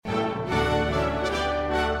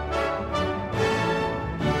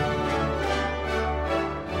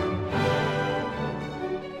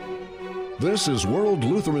This is World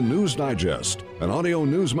Lutheran News Digest, an audio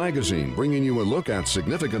news magazine bringing you a look at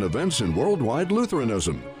significant events in worldwide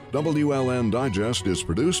Lutheranism. WLN Digest is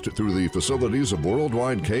produced through the facilities of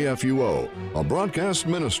Worldwide KFUO, a broadcast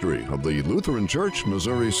ministry of the Lutheran Church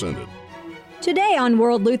Missouri Synod. Today on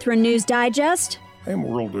World Lutheran News Digest. I'm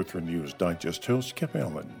World Lutheran News Digest host Kip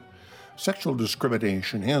Allen. Sexual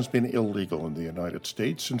discrimination has been illegal in the United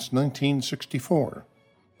States since 1964.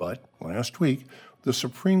 But last week, the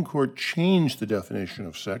Supreme Court changed the definition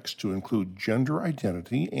of sex to include gender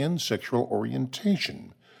identity and sexual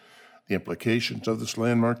orientation. The implications of this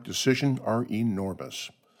landmark decision are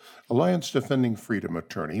enormous. Alliance Defending Freedom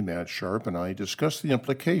attorney Matt Sharp and I discussed the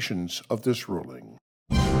implications of this ruling.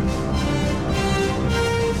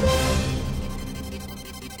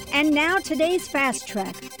 And now today's Fast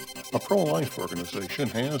Track. A pro-life organization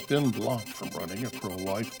has been blocked from running a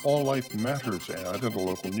pro-life All Life Matters ad in a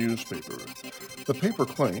local newspaper. The paper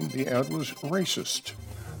claimed the ad was racist.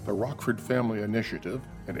 The Rockford Family Initiative,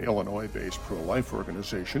 an Illinois-based pro-life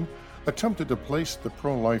organization, attempted to place the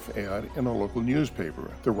pro-life ad in a local newspaper,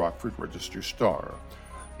 the Rockford Register-Star.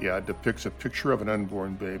 The ad depicts a picture of an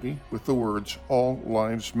unborn baby with the words, "All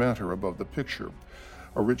Lives Matter" above the picture.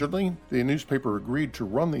 Originally, the newspaper agreed to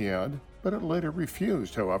run the ad, but it later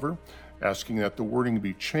refused, however, asking that the wording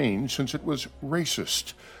be changed since it was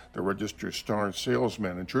racist. The Register-Star sales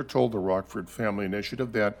manager told the Rockford Family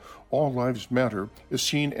Initiative that All Lives Matter is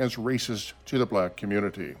seen as racist to the black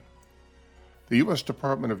community. The U.S.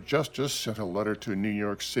 Department of Justice sent a letter to New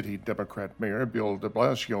York City Democrat Mayor Bill de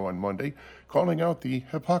Blasio on Monday, calling out the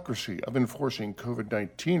hypocrisy of enforcing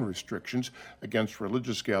COVID-19 restrictions against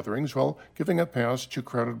religious gatherings while giving a pass to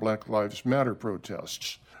crowded Black Lives Matter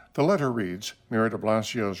protests. The letter reads, Mayor de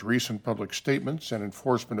Blasio's recent public statements and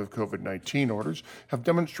enforcement of COVID-19 orders have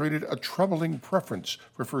demonstrated a troubling preference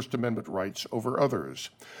for First Amendment rights over others.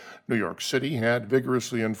 New York City had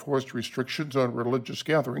vigorously enforced restrictions on religious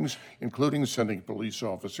gatherings, including sending police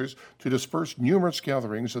officers to disperse numerous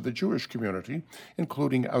gatherings of the Jewish community,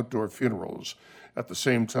 including outdoor funerals. At the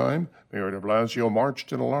same time, Mayor de Blasio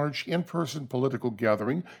marched in a large in-person political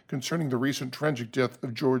gathering concerning the recent tragic death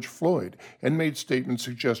of George Floyd and made statements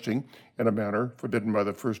suggesting, in a manner forbidden by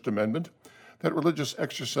the First Amendment, that religious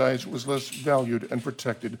exercise was less valued and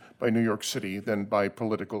protected by New York City than by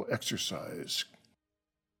political exercise.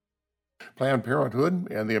 Planned Parenthood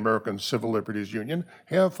and the American Civil Liberties Union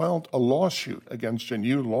have filed a lawsuit against a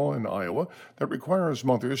new law in Iowa that requires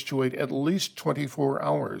mothers to wait at least 24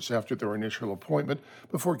 hours after their initial appointment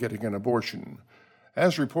before getting an abortion.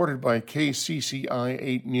 As reported by KCCI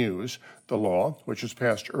 8 News, the law, which was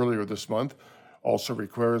passed earlier this month, also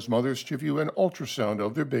requires mothers to view an ultrasound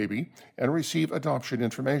of their baby and receive adoption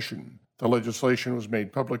information. The legislation was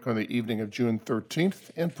made public on the evening of June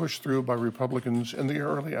 13th and pushed through by Republicans in the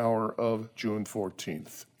early hour of June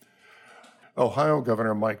 14th. Ohio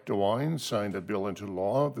Governor Mike DeWine signed a bill into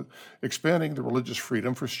law expanding the religious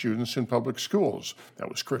freedom for students in public schools that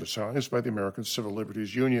was criticized by the American Civil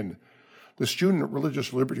Liberties Union. The Student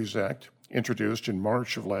Religious Liberties Act, introduced in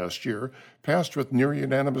March of last year, passed with near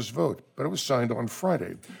unanimous vote, but it was signed on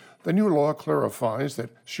Friday. The new law clarifies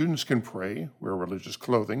that students can pray, wear religious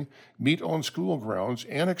clothing, meet on school grounds,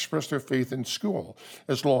 and express their faith in school,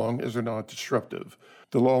 as long as they're not disruptive.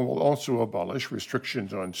 The law will also abolish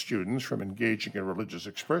restrictions on students from engaging in religious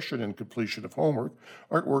expression and completion of homework,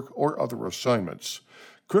 artwork, or other assignments.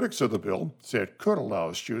 Critics of the bill say it could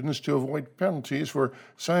allow students to avoid penalties for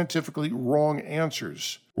scientifically wrong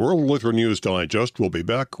answers. World Lutheran News Digest will be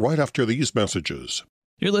back right after these messages.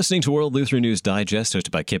 You're listening to World Lutheran News Digest,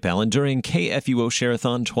 hosted by Kip Allen during KFUO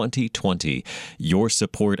Share-a-thon 2020. Your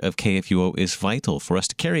support of KFUO is vital for us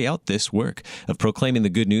to carry out this work of proclaiming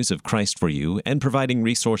the good news of Christ for you and providing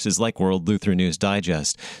resources like World Lutheran News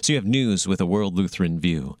Digest, so you have news with a World Lutheran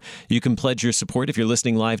view. You can pledge your support if you're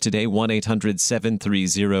listening live today,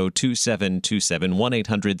 1-800-730-2727,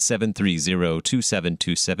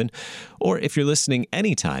 1-800-730-2727, or if you're listening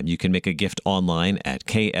anytime, you can make a gift online at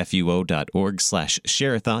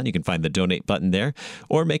kfuo.org/share. You can find the donate button there,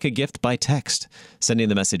 or make a gift by text, sending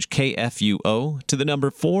the message KFUO to the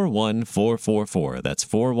number 41444. That's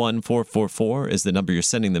 41444 is the number you're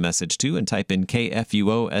sending the message to, and type in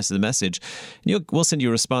KFUO as the message. We'll send you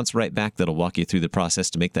a response right back that'll walk you through the process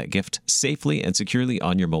to make that gift safely and securely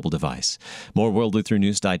on your mobile device. More World Lutheran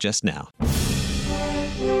News Digest now.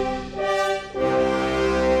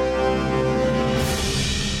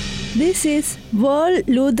 This is World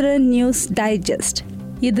Lutheran News Digest.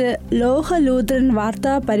 ഇത് ലോക ലൂത്രൻ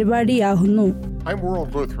വാർത്താ പരിപാടിയാകുന്നു. I'm World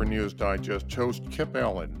Lutheran News Digest host Kip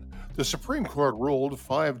Allen. The Supreme Court ruled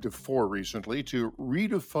 5-4 recently to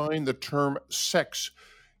redefine the term sex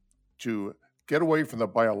to get away from the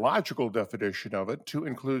biological definition of it to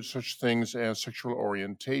include such things as sexual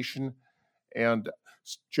orientation and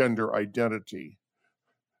gender identity.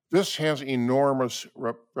 This has enormous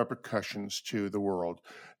repercussions to the world.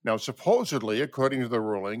 Now, supposedly, according to the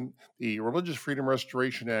ruling, the Religious Freedom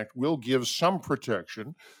Restoration Act will give some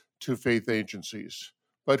protection to faith agencies,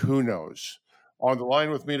 but who knows? On the line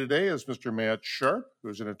with me today is Mr. Matt Sharp,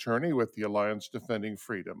 who's an attorney with the Alliance Defending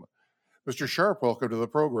Freedom. Mr. Sharp, welcome to the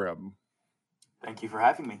program. Thank you for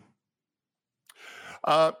having me.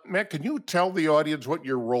 Matt, can you tell the audience what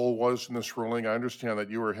your role was in this ruling? I understand that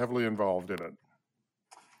you were heavily involved in it.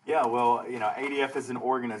 Yeah, well, ADF is an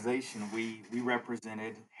organization. We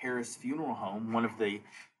represented Harris Funeral Home, one of the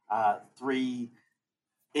three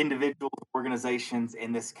individual organizations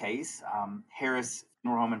in this case. Harris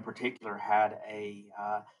Funeral Home in particular had a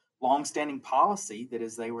longstanding policy that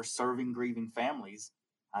as they were serving grieving families,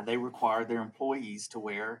 they required their employees to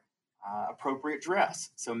wear appropriate dress.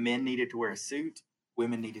 So men needed to wear a suit,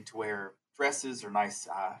 women needed to wear dresses or nice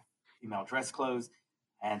female dress clothes.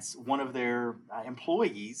 And one of their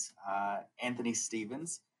employees, Anthony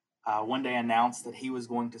Stevens, one day announced that he was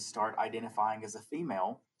going to start identifying as a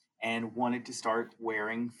female and wanted to start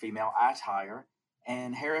wearing female attire.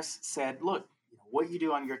 And Harris said, look, what you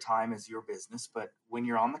do on your time is your business, but when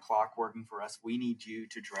you're on the clock working for us, we need you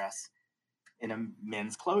to dress in a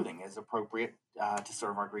men's clothing as appropriate to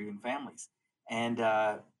serve our grieving families. And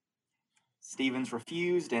Stevens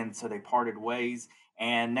refused, and so they parted ways.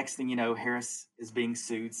 And next thing you know, Harris is being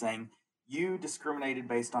sued, saying, you discriminated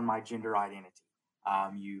based on my gender identity.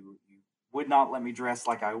 You would not let me dress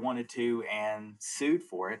like I wanted to, and sued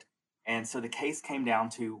for it. And so the case came down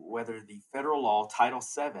to whether the federal law, Title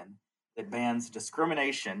VII, that bans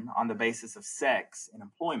discrimination on the basis of sex in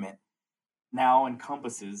employment, now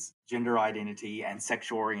encompasses gender identity and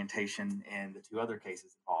sexual orientation in the two other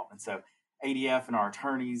cases involved. And so ADF and our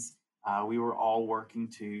attorneys, we were all working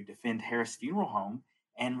to defend Harris Funeral Home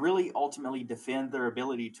and really ultimately defend their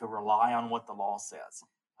ability to rely on what the law says.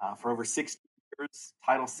 For over 60 years,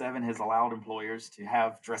 Title VII has allowed employers to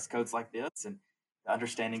have dress codes like this, and the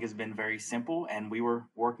understanding has been very simple, and we were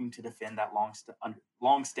working to defend that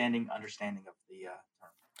long-standing understanding of the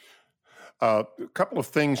term. A couple of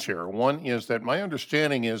things here. One is that my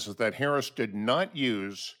understanding is that Harris did not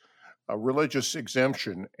use a religious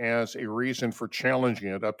exemption as a reason for challenging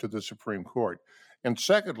it up to the Supreme Court. And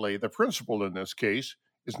secondly, the principal in this case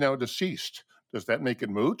is now deceased. Does that make it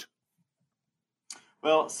moot?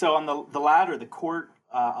 Well, so on the latter, the court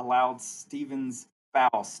allowed Stevens'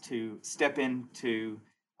 spouse to step into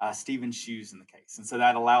Stevens' shoes in the case. And so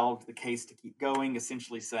that allowed the case to keep going,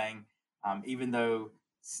 essentially saying, even though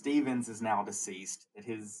Stevens is now deceased, that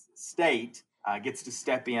his state gets to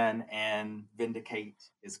step in and vindicate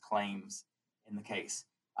his claims in the case.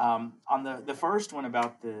 On the first one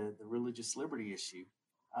about the religious liberty issue,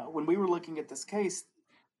 when we were looking at this case,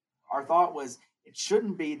 our thought was it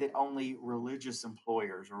shouldn't be that only religious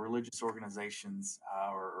employers or religious organizations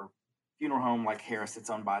or funeral home like Harris that's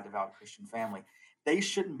owned by a devout Christian family, they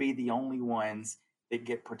shouldn't be the only ones that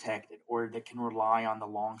get protected or that can rely on the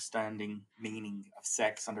long-standing meaning of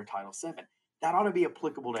sex under Title VII. That ought to be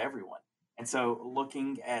applicable to everyone. And so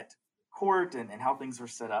looking at court and how things are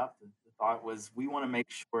set up, the thought was we want to make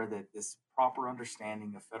sure that this proper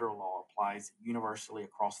understanding of federal law applies universally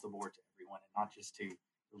across the board to everyone and not just to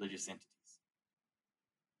religious entities.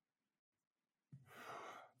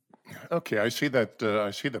 Okay, I see that.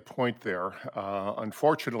 I see the point there.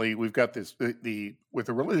 Unfortunately, we've got this with the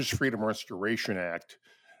Religious Freedom Restoration Act.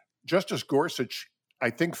 Justice Gorsuch, I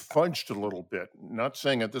think, fudged a little bit. Not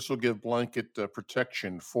saying that this will give blanket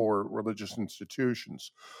protection for religious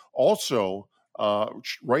institutions. Also,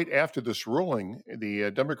 right after this ruling, the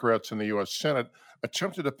Democrats in the U.S. Senate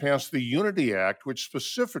attempted to pass the Unity Act, which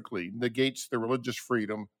specifically negates the Religious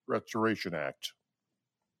Freedom Restoration Act.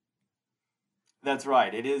 That's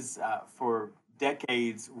right. It is, for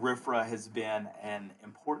decades, RFRA has been an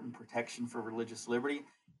important protection for religious liberty.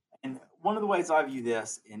 And one of the ways I view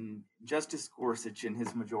this, in Justice Gorsuch, in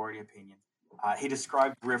his majority opinion, he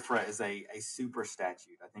described RFRA as a super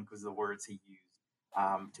statute, I think was the words he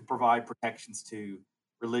used, to provide protections to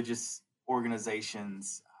religious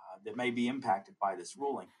organizations that may be impacted by this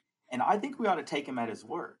ruling. And I think we ought to take him at his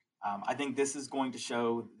word. I think this is going to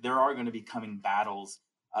show there are going to be coming battles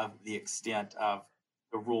of the extent of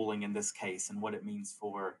the ruling in this case and what it means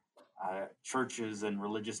for churches and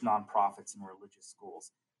religious nonprofits and religious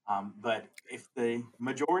schools. But if the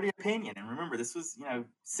majority opinion, and remember, this was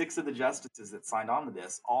 6 of the justices that signed on to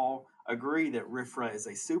this, all agree that RFRA is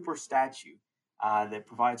a super statute that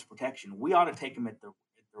provides protection, we ought to take them at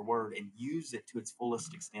their word and use it to its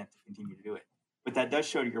fullest extent to continue to do it. But that does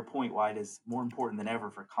show, to your point, why it is more important than ever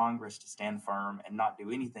for Congress to stand firm and not do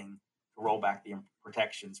anything to roll back the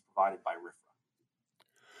protections provided by RFRA.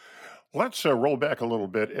 Let's roll back a little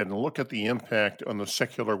bit and look at the impact on the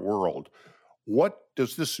secular world. What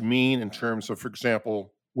does this mean in terms of, for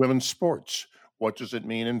example, women's sports? What does it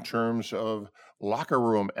mean in terms of locker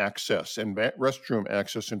room access and restroom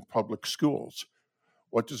access in public schools?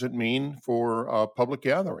 What does it mean for public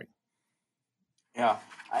gathering? Yeah,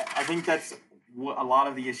 I think that's a lot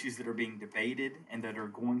of the issues that are being debated and that are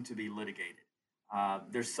going to be litigated.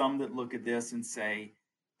 There's some that look at this and say,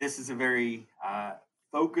 this is a very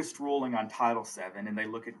focused ruling on Title VII, and they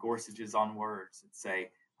look at Gorsuch's on words and say,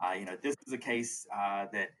 this is a case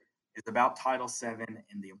that is about Title VII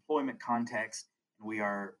in the employment context, and we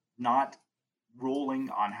are not ruling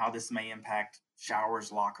on how this may impact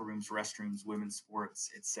showers, locker rooms, restrooms, women's sports,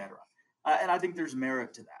 etc. And I think there's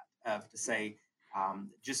merit to that, to say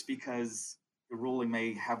just because the ruling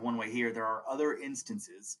may have one way here, there are other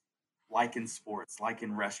instances, like in sports, like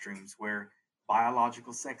in restrooms, where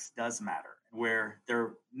biological sex does matter, where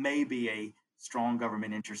there may be a strong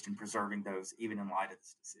government interest in preserving those, even in light of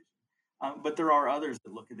this decision. But there are others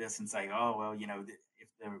that look at this and say, oh, well, if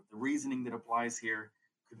the reasoning that applies here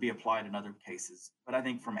could be applied in other cases. But I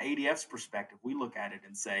think from ADF's perspective, we look at it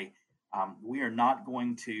and say, we are not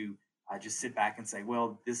going to just sit back and say,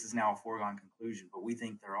 well, this is now a foregone conclusion. But we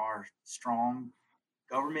think there are strong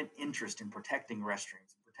government interest in protecting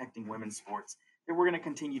restrooms, protecting women's sports, that we're going to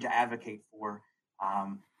continue to advocate for,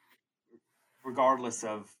 regardless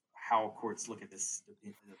of how courts look at this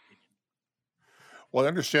opinion. Well, I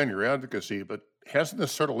understand your advocacy, but hasn't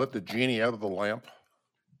this sort of let the genie out of the lamp?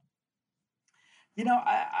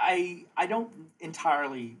 I don't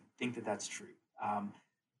entirely think that that's true.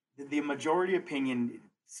 The majority opinion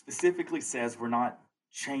specifically says we're not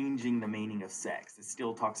changing the meaning of sex. It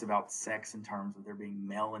still talks about sex in terms of there being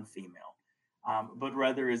male and female, but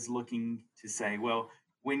rather is looking to say, well,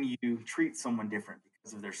 when you treat someone different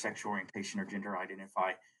because of their sexual orientation or gender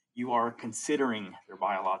identify, you are considering their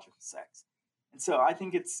biological sex. And so I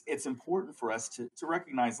think it's important for us to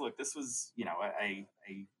recognize, look, this was, a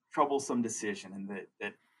troublesome decision, and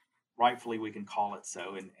that rightfully we can call it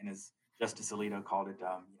so. And as Justice Alito called it,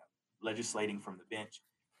 legislating from the bench.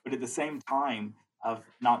 But at the same time of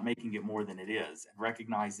not making it more than it is, and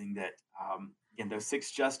recognizing that, again, those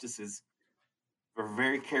 6 justices were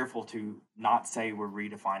very careful to not say we're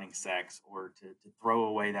redefining sex or to throw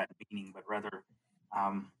away that meaning, but rather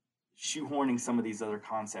shoehorning some of these other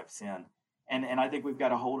concepts in. And I think we've got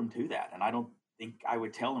to hold them to that. And I don't think I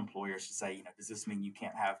would tell employers to say, does this mean you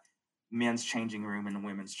can't have men's changing room and a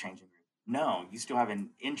women's changing room? No, you still have an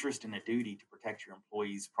interest and a duty to protect your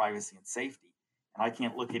employees' privacy and safety. And I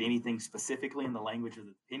can't look at anything specifically in the language of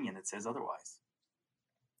the opinion that says otherwise.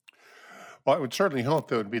 Well, I would certainly hope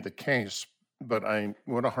that would be the case, but I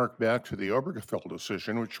want to hark back to the Obergefell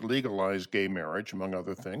decision, which legalized gay marriage, among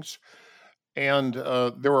other things. And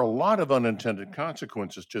there were a lot of unintended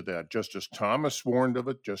consequences to that. Justice Thomas warned of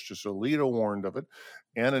it, Justice Alito warned of it,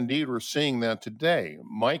 and indeed we're seeing that today.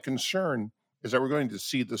 My concern is that we're going to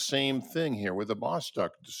see the same thing here with the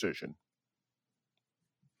Bostock decision.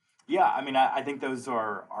 Yeah, I think those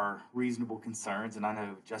are reasonable concerns, and I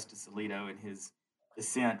know Justice Alito in his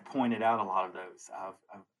dissent pointed out a lot of those, of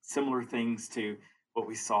similar things to what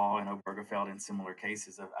we saw in Obergefell in similar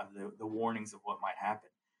cases of the warnings of what might happen.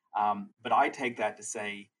 But I take that to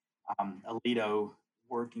say Alito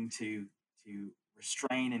working to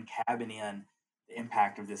restrain and cabin in the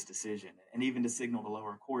impact of this decision, and even to signal to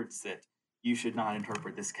lower courts that you should not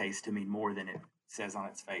interpret this case to mean more than it says on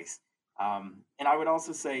its face. And I would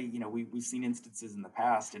also say, we've seen instances in the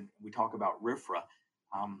past, and we talk about RFRA.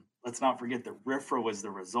 Let's not forget that RFRA was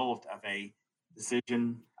the result of a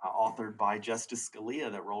decision authored by Justice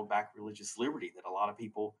Scalia that rolled back religious liberty, that a lot of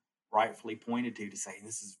people rightfully pointed to say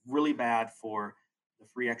this is really bad for the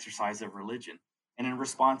free exercise of religion. And in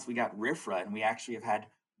response, we got RFRA, and we actually have had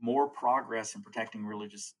more progress in protecting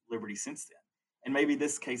religious liberty since then. And maybe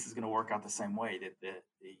this case is going to work out the same way, that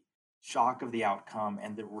the shock of the outcome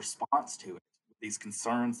and the response to it, these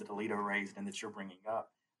concerns that Alito raised and that you're bringing up,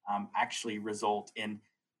 actually result in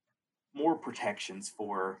more protections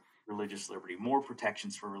for religious liberty, more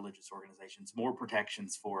protections for religious organizations, more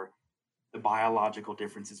protections for the biological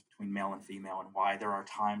differences between male and female, and why there are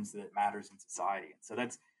times that it matters in society. And so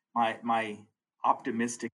that's my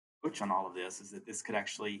optimistic approach on all of this, is that this could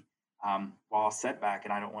actually, while a setback,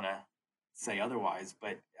 and I don't want to say otherwise,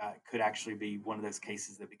 but could actually be one of those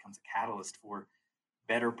cases that becomes a catalyst for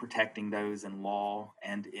better protecting those in law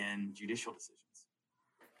and in judicial decisions.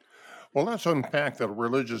 Well, let's unpack the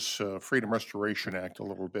Religious Freedom Restoration Act a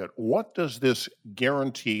little bit. What does this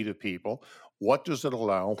guarantee to people? What does it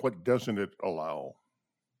allow? What doesn't it allow?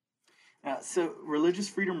 So, Religious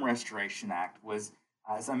Freedom Restoration Act was,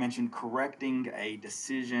 as I mentioned, correcting a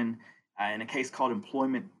decision in a case called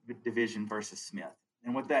Employment Division versus Smith.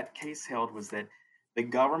 And what that case held was that the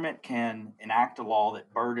government can enact a law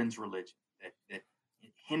that burdens religion, that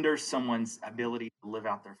hinders someone's ability to live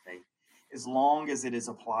out their faith, as long as it is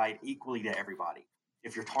applied equally to everybody.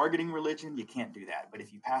 If you're targeting religion, you can't do that. But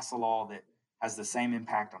if you pass a law that has the same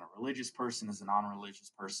impact on a religious person as a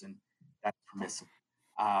non-religious person, that's permissible.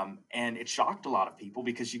 And it shocked a lot of people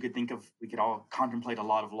because we could all contemplate a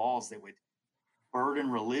lot of laws that would burden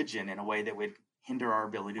religion in a way that would hinder our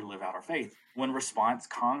ability to live out our faith. One response,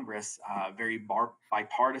 Congress, very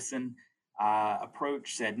bipartisan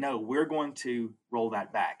approach, said, no, we're going to roll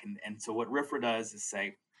that back. And so what RFRA does is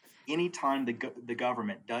say, anytime the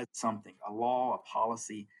government does something, a law, a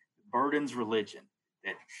policy, that burdens religion,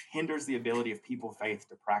 that hinders the ability of people of faith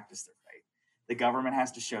to practice their faith, the government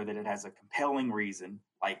has to show that it has a compelling reason,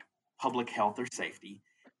 like public health or safety,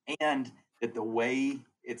 and that the way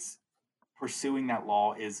it's pursuing that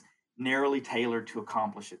law is narrowly tailored to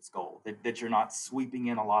accomplish its goal, that you're not sweeping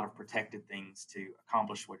in a lot of protected things to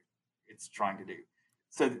accomplish what it's trying to do.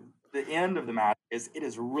 So the end of the matter is it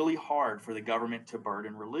is really hard for the government to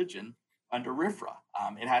burden religion under RFRA.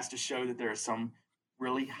 It has to show that there is some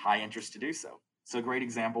really high interest to do so. So a great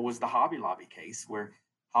example was the Hobby Lobby case, where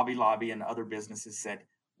Hobby Lobby and other businesses said,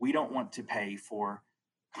 we don't want to pay for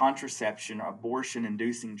contraception or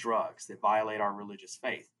abortion-inducing drugs that violate our religious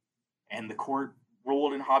faith. And the court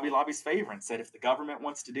ruled in Hobby Lobby's favor and said, if the government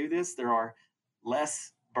wants to do this, there are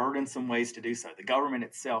less burdensome ways to do so. The government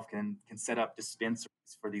itself can set up dispensaries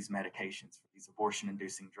for these medications, for these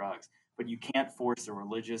abortion-inducing drugs, but you can't force a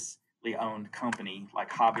religiously owned company like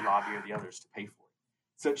Hobby Lobby or the others to pay for it.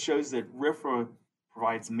 So it shows that RFRA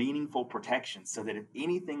provides meaningful protection so that if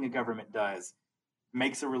anything a government does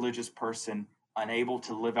makes a religious person unable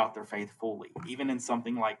to live out their faith fully, even in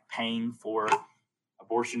something like paying for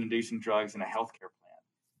abortion-inducing drugs in a healthcare plan,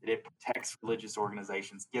 that it protects religious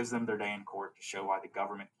organizations, gives them their day in court to show why the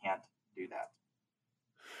government can't do that.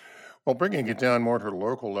 Well, bringing it down more to the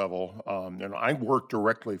local level, I work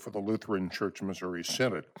directly for the Lutheran Church Missouri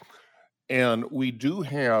Synod, and we do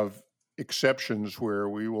have exceptions where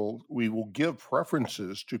we will give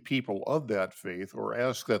preferences to people of that faith or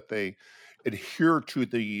ask that they adhere to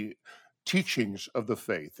the teachings of the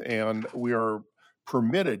faith, and we are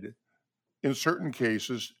permitted in certain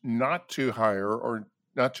cases not to hire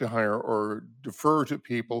or defer to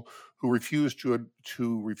people who refuse to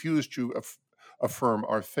affirm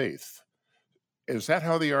our faith. Is that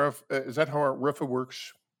how our RFRA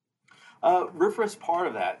works? RFRA is part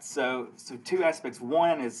of that. So two aspects.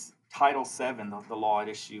 One is Title VII, the law at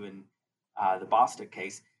issue in the Bostock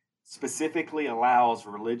case, specifically allows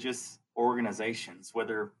religious organizations,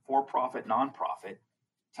 whether for-profit, non-profit,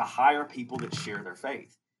 to hire people that share their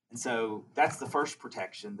faith. And so that's the first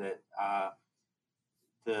protection that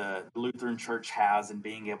the Lutheran Church has in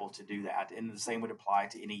being able to do that. And the same would apply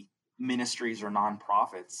to any ministries or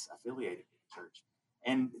nonprofits affiliated with the church.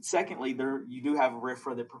 And secondly, you do have a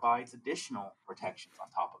RFRA that provides additional protections on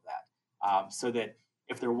top of that, so that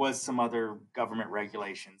if there was some other government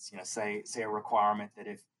regulations, say a requirement that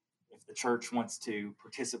if the church wants to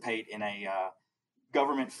participate in a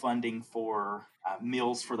government funding for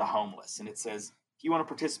meals for the homeless, and it says, if you want to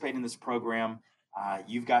participate in this program,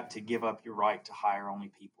 you've got to give up your right to hire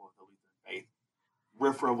only people of the Lutheran faith.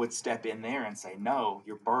 RFRA would step in there and say, no,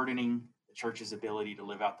 you're burdening the church's ability to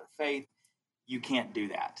live out their faith. You can't do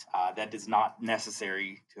that. That is not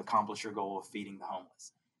necessary to accomplish your goal of feeding the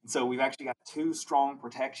homeless. And so we've actually got two strong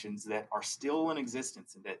protections that are still in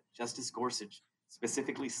existence and that Justice Gorsuch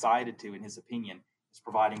specifically cited to in his opinion as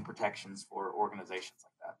providing protections for organizations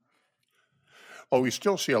like that. Well, we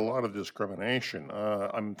still see a lot of discrimination.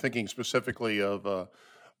 I'm thinking specifically of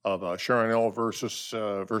Sharonell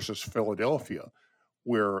versus Philadelphia,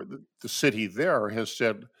 where the city there has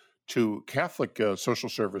said to Catholic social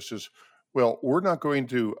services, well, we're not going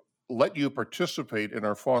to let you participate in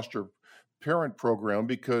our foster parent program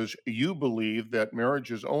because you believe that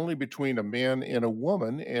marriage is only between a man and a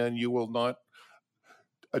woman and you will not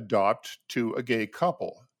adopt to a gay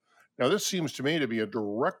couple. Now, this seems to me to be a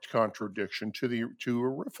direct contradiction to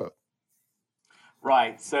RFRA.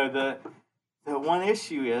 Right. So the one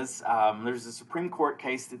issue is there's a Supreme Court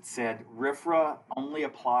case that said RFRA only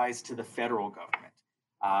applies to the federal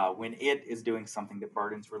government when it is doing something that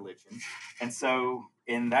burdens religion. And so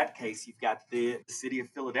in that case, you've got the city of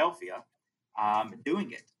Philadelphia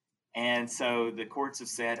doing it. And so the courts have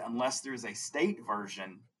said, unless there's a state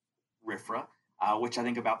version RFRA, which I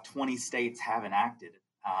think about 20 states have enacted,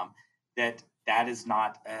 that is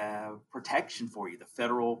not protection for you. The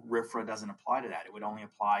federal RFRA doesn't apply to that. It would only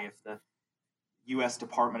apply if the U.S.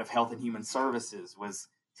 Department of Health and Human Services was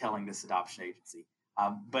telling this adoption agency.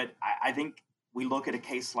 But I think we look at a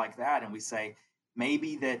case like that and we say,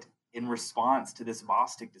 maybe that in response to this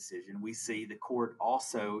Bostick decision, we see the court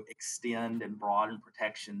also extend and broaden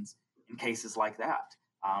protections in cases like that,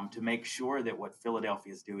 to make sure that what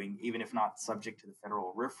Philadelphia is doing, even if not subject to the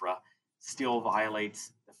federal RFRA, still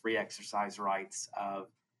violates the free exercise rights of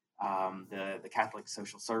the Catholic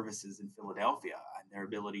Social Services in Philadelphia and their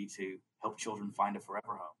ability to help children find a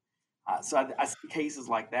forever home. So I see cases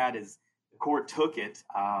like that as the court took it,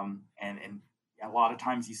 and a lot of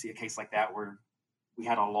times you see a case like that where we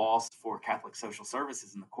had a loss for Catholic Social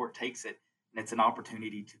Services and the court takes it, and it's an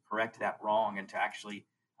opportunity to correct that wrong and to actually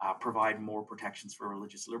provide more protections for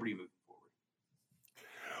religious liberty moving forward.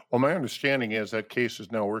 Well, my understanding is that case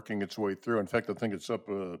is now working its way through. In fact, I think it's up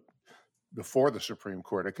before the Supreme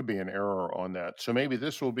Court. It could be an error on that. So maybe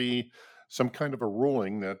this will be some kind of a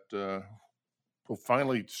ruling that will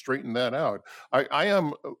finally straighten that out. I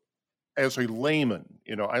am, as a layman,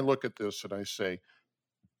 I look at this and I say,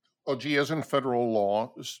 oh, gee, isn't federal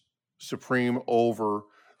law supreme over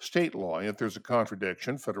state law? And if there's a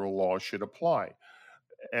contradiction, federal law should apply.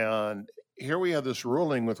 And here we have this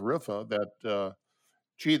ruling with RFRA that,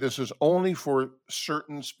 this is only for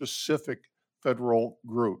certain specific federal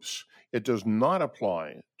groups. It does not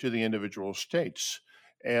apply to the individual states.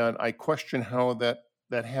 And I question how that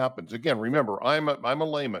happens. Again, remember, I'm a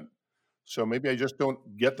layman, so maybe I just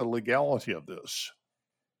don't get the legality of this.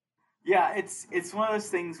 Yeah, it's one of those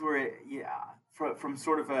things where, from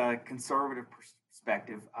sort of a conservative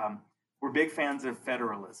perspective, we're big fans of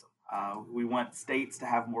federalism. We want states to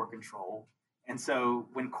have more control. And so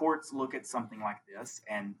when courts look at something like this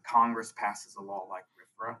and Congress passes a law like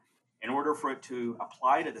RFRA, in order for it to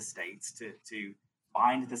apply to the states, to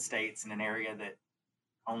bind the states in an area that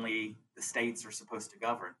only the states are supposed to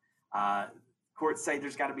govern, courts say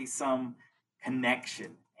there's got to be some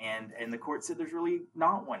connection. And the court said there's really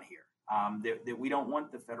not one here. That we don't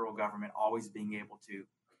want the federal government always being able to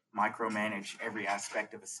micromanage every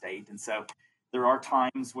aspect of a state. And so there are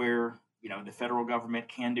times where, the federal government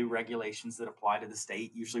can do regulations that apply to the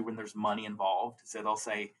state, usually when there's money involved. So they'll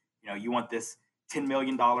say, you want this $10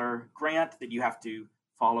 million grant, that you have to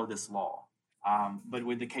follow this law. But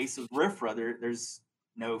with the case of RFRA, there's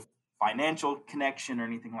no financial connection or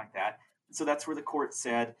anything like that. And so that's where the court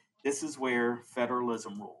said, this is where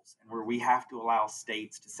federalism rules and where we have to allow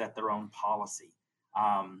states to set their own policy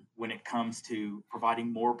when it comes to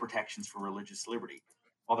providing more protections for religious liberty.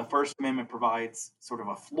 While the First Amendment provides sort of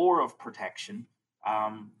a floor of protection,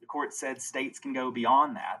 the court said states can go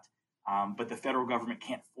beyond that, but the federal government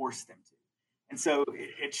can't force them to. And so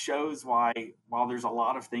it shows why, while there's a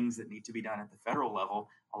lot of things that need to be done at the federal level,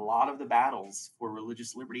 a lot of the battles for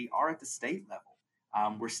religious liberty are at the state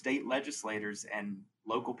level, where state legislators and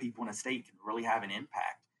local people in a state can really have an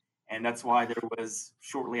impact. And that's why there was,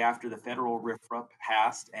 shortly after the federal RFRA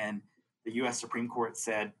passed and the U.S. Supreme Court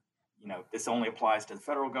said, this only applies to the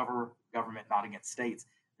federal government, not against states,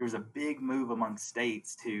 there was a big move among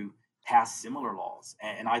states to pass similar laws.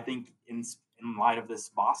 And I think in light of this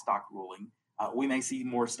Bostock ruling, we may see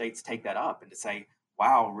more states take that up and to say,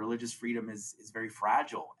 wow, religious freedom is very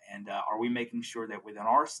fragile. And are we making sure that within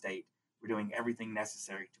our state, we're doing everything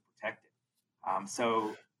necessary to protect it?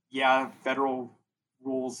 Federal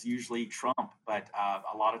rules usually trump, but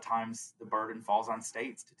a lot of times the burden falls on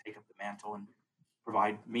states to take up the mantle and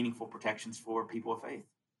provide meaningful protections for people of faith.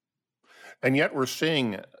 And yet we're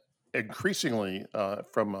seeing increasingly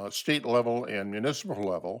from a state level and municipal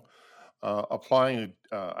level applying,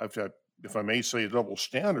 if I may say, double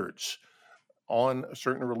standards on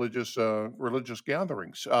certain religious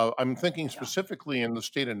gatherings. I'm thinking specifically in the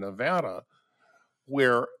state of Nevada,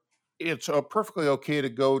 where it's perfectly okay to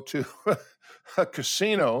go to a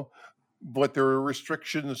casino, but there are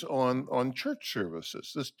restrictions on church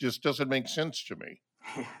services. This just doesn't make sense to me.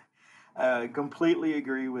 Completely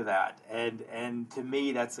agree with that. And to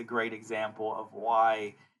me, that's a great example of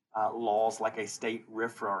why laws like a state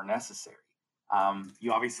RFRA are necessary.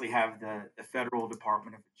 You obviously have the Federal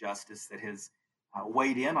Department of Justice that has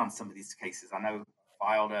weighed in on some of these cases. I know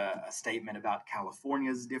filed a statement about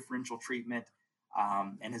California's differential treatment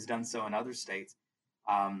and has done so in other states.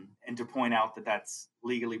 And to point out that that's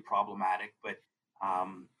legally problematic, but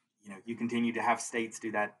you continue to have states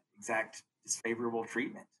do that exact disfavorable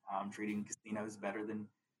treatment, treating casinos better than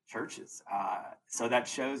churches. So that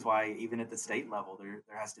shows why even at the state level, there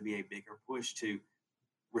has to be a bigger push to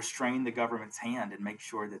restrain the government's hand and make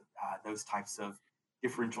sure that those types of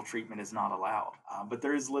differential treatment is not allowed. But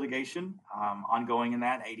there is litigation ongoing in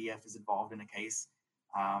that. ADF is involved in a case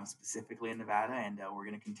specifically in Nevada, and we're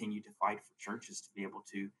going to continue to fight for churches to be able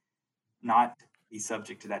to not be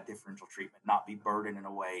subject to that differential treatment, not be burdened in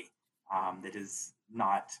a way that is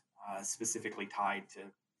not specifically tied to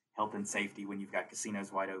health and safety when you've got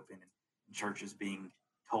casinos wide open and churches being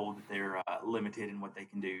told that they're limited in what they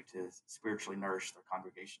can do to spiritually nourish their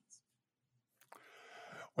congregations.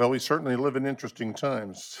 Well, we certainly live in interesting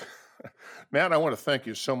times. Matt, I want to thank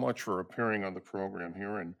you so much for appearing on the program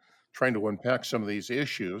here and trying to unpack some of these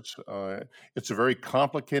issues. It's a very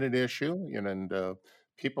complicated issue, and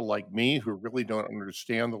people like me who really don't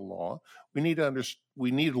understand the law, we need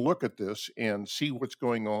to look at this and see what's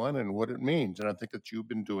going on and what it means. And I think that you've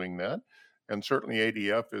been doing that. And certainly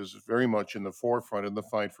ADF is very much in the forefront in the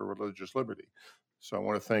fight for religious liberty. So I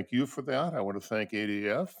want to thank you for that. I want to thank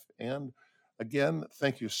ADF. And again,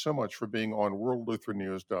 thank you so much for being on World Lutheran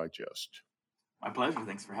News Digest. My pleasure.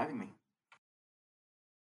 Thanks for having me.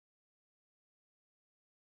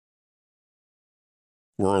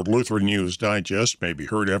 World Lutheran News Digest may be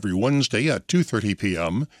heard every Wednesday at 2:30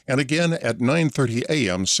 p.m. and again at 9:30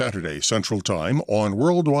 a.m. Saturday Central Time on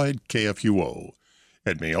Worldwide KFUO.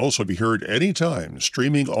 It may also be heard anytime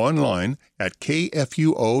streaming online at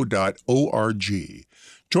kfuo.org.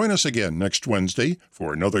 Join us again next Wednesday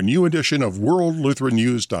for another new edition of World Lutheran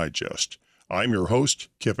News Digest. I'm your host,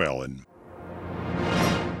 Kip Allen.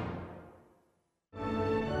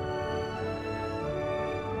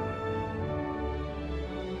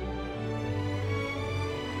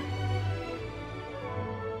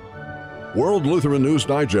 World Lutheran News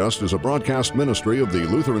Digest is a broadcast ministry of the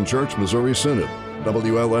Lutheran Church Missouri Synod.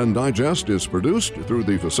 WLN Digest is produced through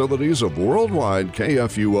the facilities of Worldwide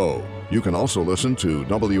KFUO. You can also listen to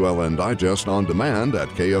WLN Digest on demand at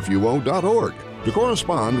kfuo.org. To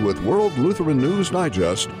correspond with World Lutheran News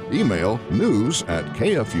Digest, email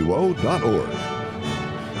news@kfuo.org.